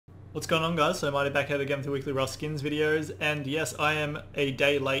What's going on, guys? So Mighty back at it again with the weekly Rust Skins videos, and yes, I am a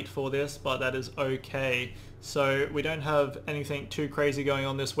day late for this, but that is okay. So we don't have anything too crazy going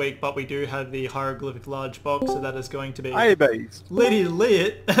on this week, but we do have the hieroglyphic large box, so that is going to be Hey, bees. litty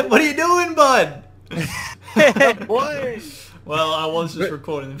lit. What are you doing, bud? Boy. Well, I was just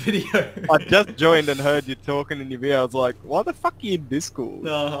recording the video. I just joined and heard you talking in your video. I was like, why the fuck are you in Discord?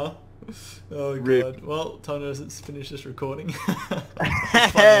 Uh-huh. Oh Rip. god. Well, time to finish this recording.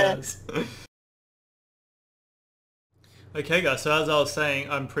 It's funny as. Okay guys, so as I was saying,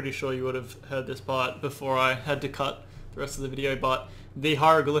 I'm pretty sure you would have heard this part before I had to cut the rest of the video, but the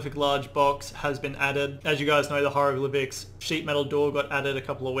hieroglyphic large box has been added. As you guys know, the hieroglyphics sheet metal door got added a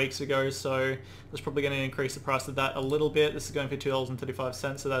couple of weeks ago, so that's probably going to increase the price of that a little bit. This is going for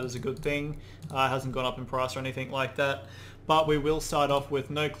 $2.35, so that is a good thing. It hasn't gone up in price or anything like that. But we will start off with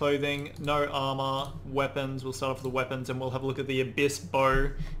no clothing, no armor, weapons. We'll start off with the weapons and we'll have a look at the Abyss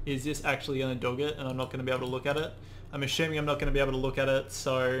bow. Is this actually going to dog it? And I'm not going to be able to look at it. I'm assuming I'm not going to be able to look at it,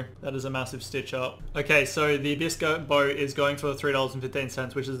 so that is a massive stitch up. Okay, so the Abyss bow is going for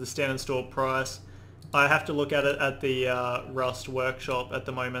 $3.15, which is the standard store price. I have to look at it at the Rust workshop at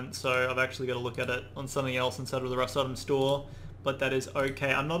the moment, so I've actually got to look at it on something else instead of the Rust item store, but that is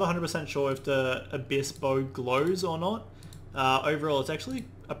okay. I'm not 100% sure if the Abyss bow glows or not. Overall, it's actually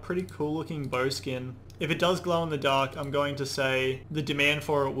a pretty cool looking bow skin. If it does glow in the dark, I'm going to say the demand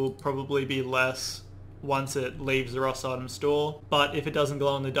for it will probably be less once it leaves the Rust item store. But if it doesn't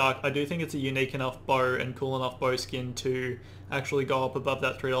glow in the dark, I do think it's a unique enough bow and cool enough bow skin to actually go up above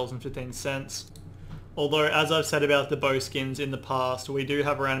that $3.15. Although, as I've said about the bow skins in the past, we do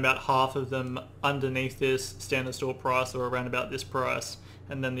have around about half of them underneath this standard store price, or around about this price,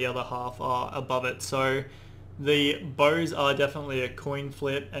 and then the other half are above it. So the bows are definitely a coin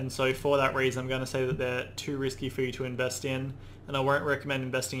flip, and so for that reason I'm going to say that they're too risky for you to invest in, and I won't recommend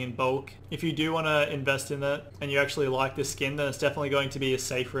investing in bulk. If you do want to invest in it and you actually like the skin, then it's definitely going to be a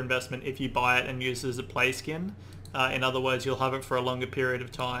safer investment if you buy it and use it as a play skin. In other words, you'll have it for a longer period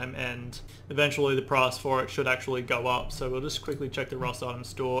of time and eventually the price for it should actually go up. So we'll just quickly check the Rust item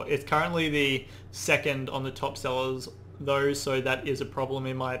store. It's currently the second on the top sellers though, so that is a problem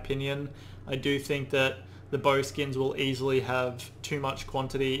in my opinion. I do think that the bow skins will easily have too much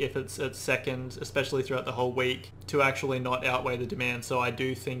quantity if it's at second, especially throughout the whole week, to actually not outweigh the demand. So I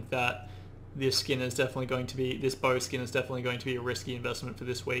do think that this bow skin is definitely going to be a risky investment for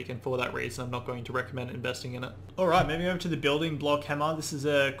this week, and for that reason I'm not going to recommend investing in it. Alright, moving over to the building block hammer. This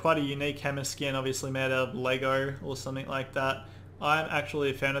is quite a unique hammer skin, obviously made out of Lego or something like that. I'm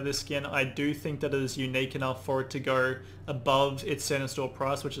actually a fan of this skin. I do think that it is unique enough for it to go above its standard store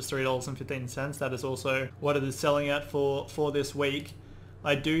price, which is $3.15. That is also what it is selling at for this week.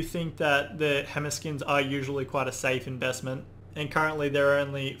 I do think that the hammer skins are usually quite a safe investment, and currently there are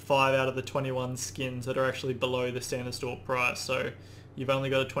only 5 out of the 21 skins that are actually below the standard store price, so you've only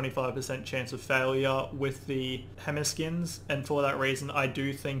got a 25% chance of failure with the hammer skins, and for that reason I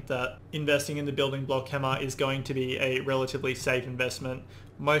do think that investing in the building block hammer is going to be a relatively safe investment.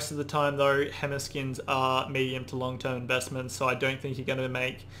 Most of the time though, hammer skins are medium to long term investments, so I don't think you're going to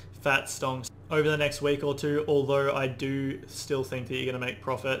make fat stonks over the next week or two, although I do still think that you're going to make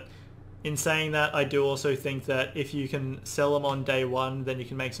profit. In saying that, I do also think that if you can sell them on day one, then you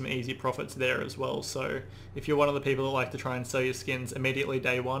can make some easy profits there as well. So if you're one of the people that like to try and sell your skins immediately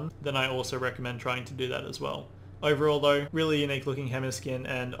day one, then I also recommend trying to do that as well. Overall though, really unique looking hammer skin,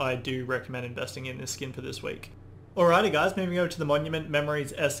 and I do recommend investing in this skin for this week. Alrighty guys, moving over to the Monument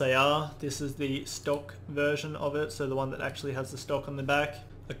Memories SAR. This is the stock version of it, so the one that actually has the stock on the back.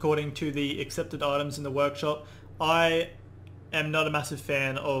 According to the accepted items in the workshop, I am not a massive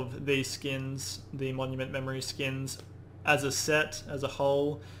fan of these skins, the Monument Memory skins, as a set, as a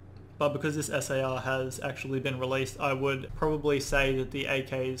whole, but because this SAR has actually been released, I would probably say that the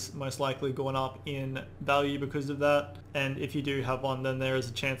AK's most likely gone up in value because of that, and if you do have one, then there is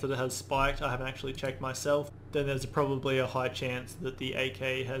a chance that it has spiked. I haven't actually checked myself. Then there's probably a high chance that the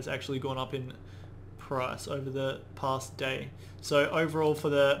AK has actually gone up in price over the past day. So overall for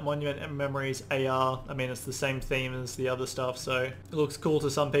the Monument Memories AR, I mean it's the same theme as the other stuff, so it looks cool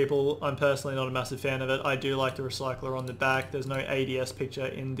to some people. I'm personally not a massive fan of it. I do like the recycler on the back. There's no ADS picture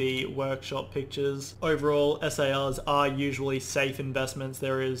in the workshop pictures. Overall, SARs are usually safe investments.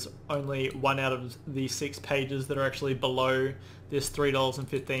 There is only 1 out of the 6 pages that are actually below this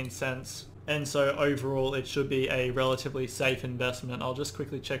 $3.15. And so overall it should be a relatively safe investment. I'll just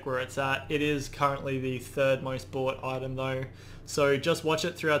quickly check where it's at. It is currently the 3rd most bought item though. So just watch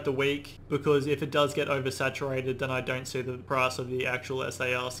it throughout the week, because if it does get oversaturated, then I don't see the price of the actual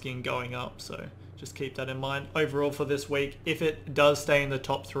SAR skin going up. So just keep that in mind. Overall for this week, if it does stay in the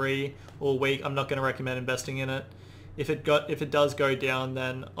top 3 all week, I'm not going to recommend investing in it. If it does go down,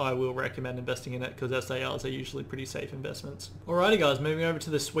 then I will recommend investing in it because SARs are usually pretty safe investments. Alrighty guys, moving over to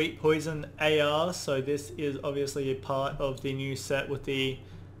the Sweet Poison AR. So this is obviously a part of the new set with the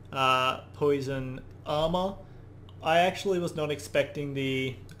poison armor. I actually was not expecting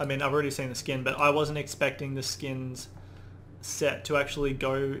I've already seen the skin, but I wasn't expecting the skins set to actually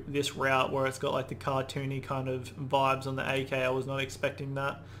go this route where it's got like the cartoony kind of vibes on the AK. I was not expecting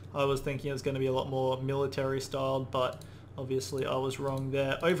that. I was thinking it was going to be a lot more military styled, but obviously I was wrong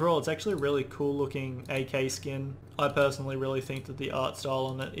there. Overall, it's actually a really cool looking AK skin. I personally really think that the art style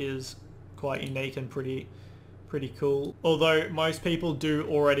on it is quite unique and pretty cool. Although most people do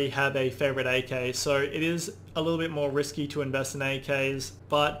already have a favorite AK, so it is a little bit more risky to invest in AKs,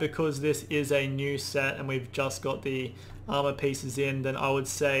 but because this is a new set and we've just got the armor pieces in, then I would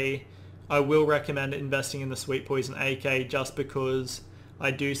say I will recommend investing in the Sweet Poison AK just because I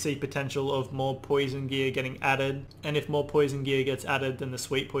do see potential of more poison gear getting added, and if more poison gear gets added, then the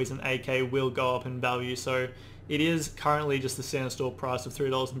Sweet Poison AK will go up in value. So it is currently just the standard store price of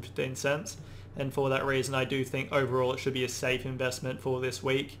 $3.15, and for that reason I do think overall it should be a safe investment for this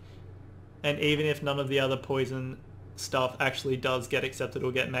week. And even if none of the other poison stuff actually does get accepted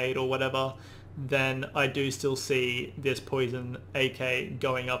or get made or whatever, then I do still see this poison AK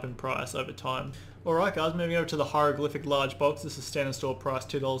going up in price over time. Alright guys, moving over to the hieroglyphic large box. This is standard store price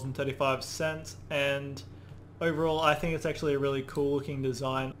 $2.35, and overall I think it's actually a really cool looking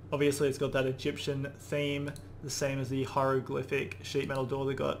design. Obviously it's got that Egyptian theme, the same as the hieroglyphic sheet metal door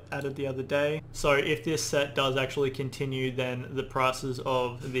that got added the other day. So if this set does actually continue, then the prices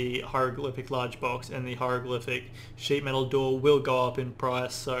of the hieroglyphic large box and the hieroglyphic sheet metal door will go up in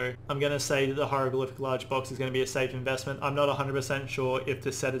price. So I'm going to say that the hieroglyphic large box is going to be a safe investment. I'm not 100% sure if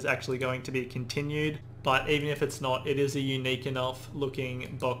the set is actually going to be continued, but even if it's not, it is a unique enough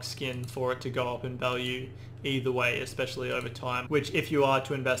looking box skin for it to go up in value either way, especially over time, which if you are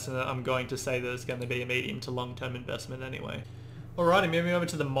to invest in it, I'm going to say that it's going to be a medium to long-term investment anyway. Alrighty, moving over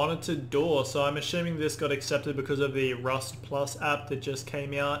to the monitored door. So I'm assuming this got accepted because of the Rust Plus app that just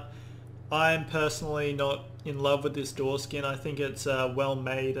came out. I'm personally not in love with this door skin. I think it's well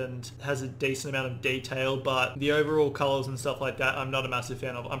made and has a decent amount of detail, but the overall colors and stuff like that I'm not a massive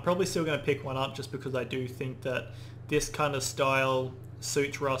fan of. I'm probably still going to pick one up just because I do think that this kind of style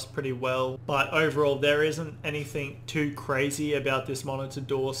suits Rust pretty well, but overall there isn't anything too crazy about this monitor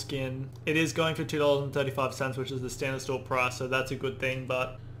door skin. It is going for $2.35, which is the standard store price, so that's a good thing,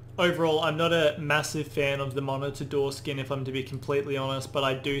 but overall I'm not a massive fan of the monitor door skin if I'm to be completely honest, but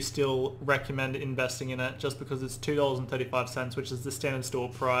I do still recommend investing in it just because it's $2.35, which is the standard store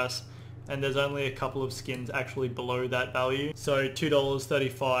price, and there's only a couple of skins actually below that value. So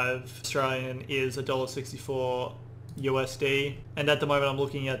 $2.35 Australian is $1.64 USD, and at the moment I'm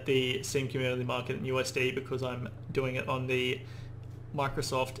looking at the Steam Community Market in USD because I'm doing it on the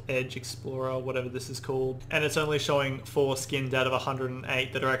Microsoft Edge Explorer, whatever this is called, and it's only showing 4 skins out of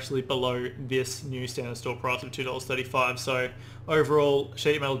 108 that are actually below this new standard store price of $2.35. So overall,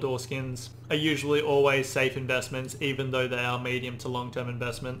 sheet metal door skins are usually always safe investments, even though they are medium to long-term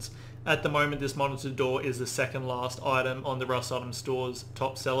investments. At the moment, this monitor door is the second last item on the Rust Item Store's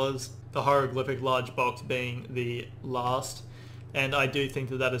top sellers, the hieroglyphic large box being the last. And I do think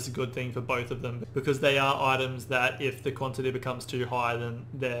that that is a good thing for both of them because they are items that if the quantity becomes too high, then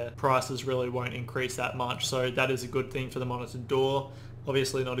their prices really won't increase that much. So that is a good thing for the monitored door.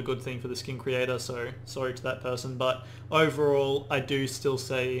 Obviously not a good thing for the skin creator, so sorry to that person. But overall, I do still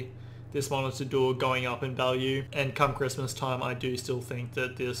say this monitor door going up in value, and come Christmas time I do still think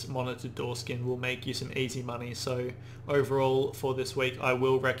that this monitor door skin will make you some easy money. So overall for this week I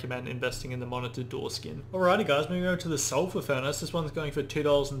will recommend investing in the monitor door skin. Alrighty guys, moving over to the sulfur furnace. This one's going for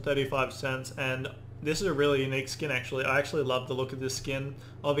 $2.35, and this is a really unique skin actually. I actually love the look of this skin.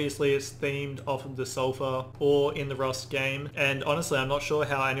 Obviously it's themed off of the sulfur or in the Rust game, and honestly I'm not sure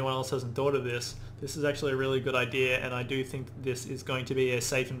how anyone else hasn't thought of this. This is actually a really good idea, and I do think this is going to be a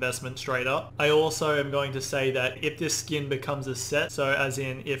safe investment straight up. I also am going to say that if this skin becomes a set, so as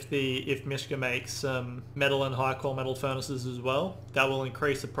in if Mishka makes some metal and high core metal furnaces as well, that will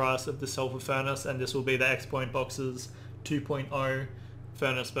increase the price of the sulfur furnace, and this will be the X-Point Box's 2.0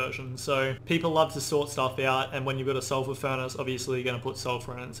 furnace version. So people love to sort stuff out, and when you've got a sulfur furnace, obviously you're going to put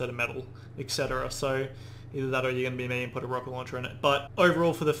sulfur in it instead of metal, etc. So either that or you're going to be me and put a rocket launcher in it. But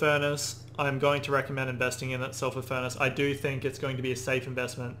overall for the furnace, I'm going to recommend investing in it, sulfur furnace. I do think it's going to be a safe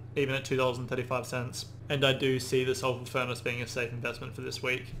investment, even at $2.35. And I do see the sulfur furnace being a safe investment for this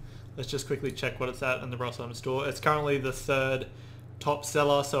week. Let's just quickly check what it's at in the Rust Item Store. It's currently the third top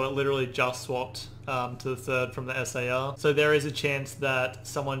seller, so it literally just swapped to the third from the SAR. So there is a chance that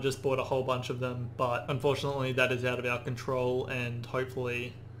someone just bought a whole bunch of them, but unfortunately that is out of our control, and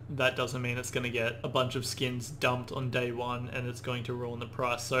hopefully that doesn't mean it's going to get a bunch of skins dumped on day one and it's going to ruin the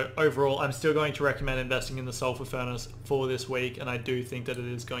price. So overall, I'm still going to recommend investing in the sulfur furnace for this week, and I do think that it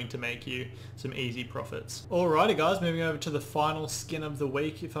is going to make you some easy profits. Alrighty guys, moving over to the final skin of the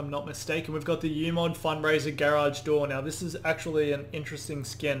week, if I'm not mistaken. We've got the UMod Fundraiser Garage Door. Now this is actually an interesting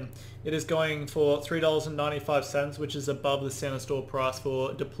skin. It is going for $3.95, which is above the center store price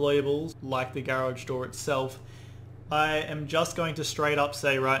for deployables like the garage door itself. I am just going to straight up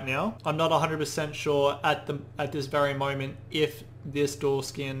say right now, I'm not 100% sure at this very moment if this door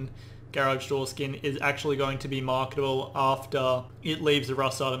skin, garage door skin, is actually going to be marketable after it leaves the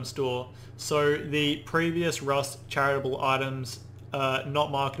Rust item store. So the previous Rust charitable items are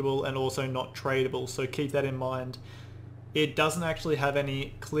not marketable and also not tradable, so keep that in mind. It doesn't actually have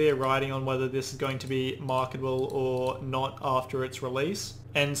any clear writing on whether this is going to be marketable or not after its release.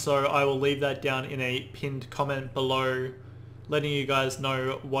 And so I will leave that down in a pinned comment below, letting you guys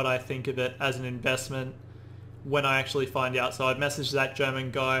know what I think of it as an investment when I actually find out. So I've messaged that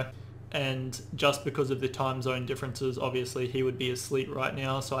German guy, and just because of the time zone differences, obviously he would be asleep right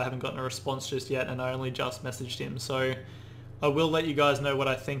now, so I haven't gotten a response just yet, and I only just messaged him. So I will let you guys know what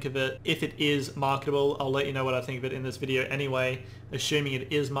I think of it. If it is marketable, I'll let you know what I think of it in this video anyway, assuming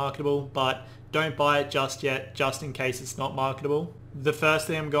it is marketable, but don't buy it just yet, just in case it's not marketable. The first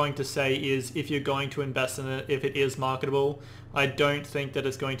thing I'm going to say is, if you're going to invest in it, if it is marketable, I don't think that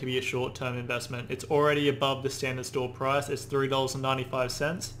it's going to be a short-term investment. It's already above the standard store price. It's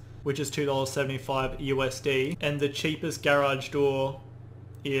 $3.95, which is $2.75 USD, and the cheapest garage door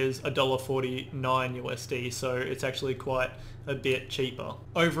is $1.49 USD, so it's actually quite a bit cheaper.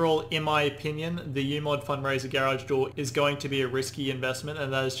 Overall, in my opinion, the UMod Fundraiser Garage Door is going to be a risky investment,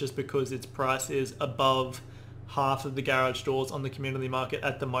 and that is just because its price is above half of the garage doors on the community market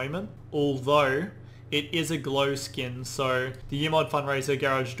at the moment. Although it is a glow skin, so the UMod Fundraiser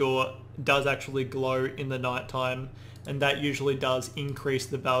Garage Door does actually glow in the nighttime, and that usually does increase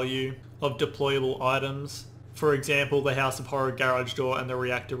the value of deployable items. For example, the House of Horror Garage Door and the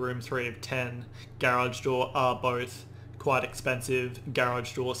Reactor Room 3 of 10 Garage Door are both quite expensive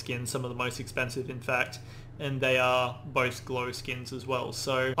garage door skins, some of the most expensive in fact, and they are both glow skins as well.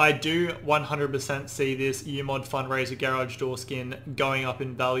 So I do 100% see this UMod Fundraiser Garage Door skin going up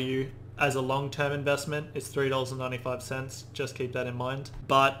in value as a long-term investment. It's $3.95, just keep that in mind.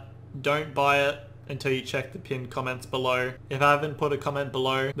 But don't buy it until you check the pinned comments below. If I haven't put a comment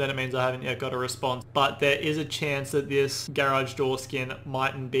below, then it means I haven't yet got a response. But there is a chance that this garage door skin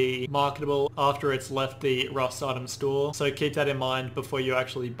mightn't be marketable after it's left the Rust item store. So keep that in mind before you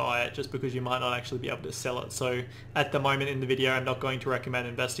actually buy it, just because you might not actually be able to sell it. So at the moment in the video, I'm not going to recommend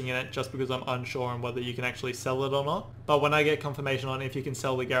investing in it just because I'm unsure on whether you can actually sell it or not. But when I get confirmation on if you can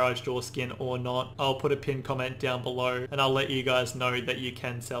sell the garage door skin or not, I'll put a pinned comment down below and I'll let you guys know that you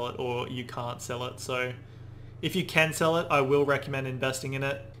can sell it or you can't sell it. So if you can sell it, I will recommend investing in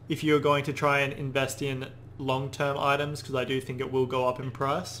it. If you're going to try and invest in long-term items, because I do think it will go up in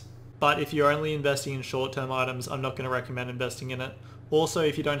price. But if you're only investing in short-term items, I'm not going to recommend investing in it. Also,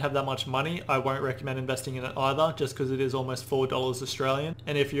 if you don't have that much money, I won't recommend investing in it either, just because it is almost $4 Australian.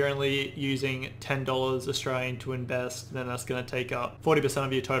 And if you're only using $10 Australian to invest, then that's going to take up 40%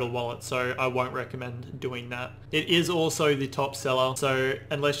 of your total wallet, so I won't recommend doing that. It is also the top seller, so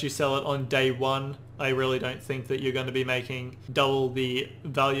unless you sell it on day one, I really don't think that you're going to be making double the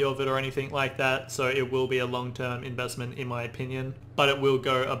value of it or anything like that, so it will be a long-term investment in my opinion, but it will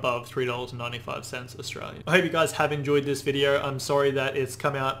go above $3.95 Australian. I hope you guys have enjoyed this video. I'm sorry that it's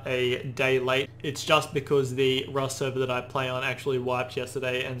come out a day late. It's just because the Rust server that I play on actually wiped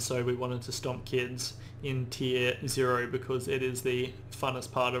yesterday, and so we wanted to stomp kids in tier 0 because it is the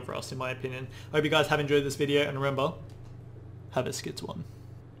funnest part of Rust in my opinion. I hope you guys have enjoyed this video, and remember, have a skits one.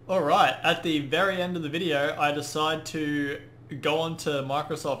 Alright, at the very end of the video, I decide to go onto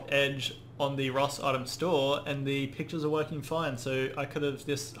Microsoft Edge on the Rust item store, and the pictures are working fine. So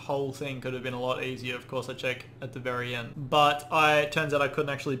this whole thing could have been a lot easier. Of course, I check at the very end. But it turns out I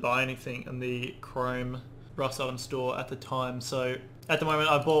couldn't actually buy anything in the Chrome Rust item store at the time. So at the moment,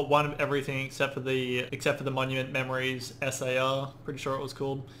 I bought one of everything except for the Monument Memories SAR, pretty sure it was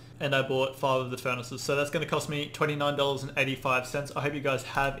called. And I bought 5 of the furnaces. So that's going to cost me $29.85. I hope you guys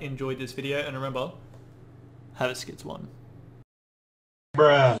have enjoyed this video, and remember, have a skits one.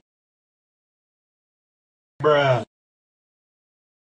 Bruh. Bruh.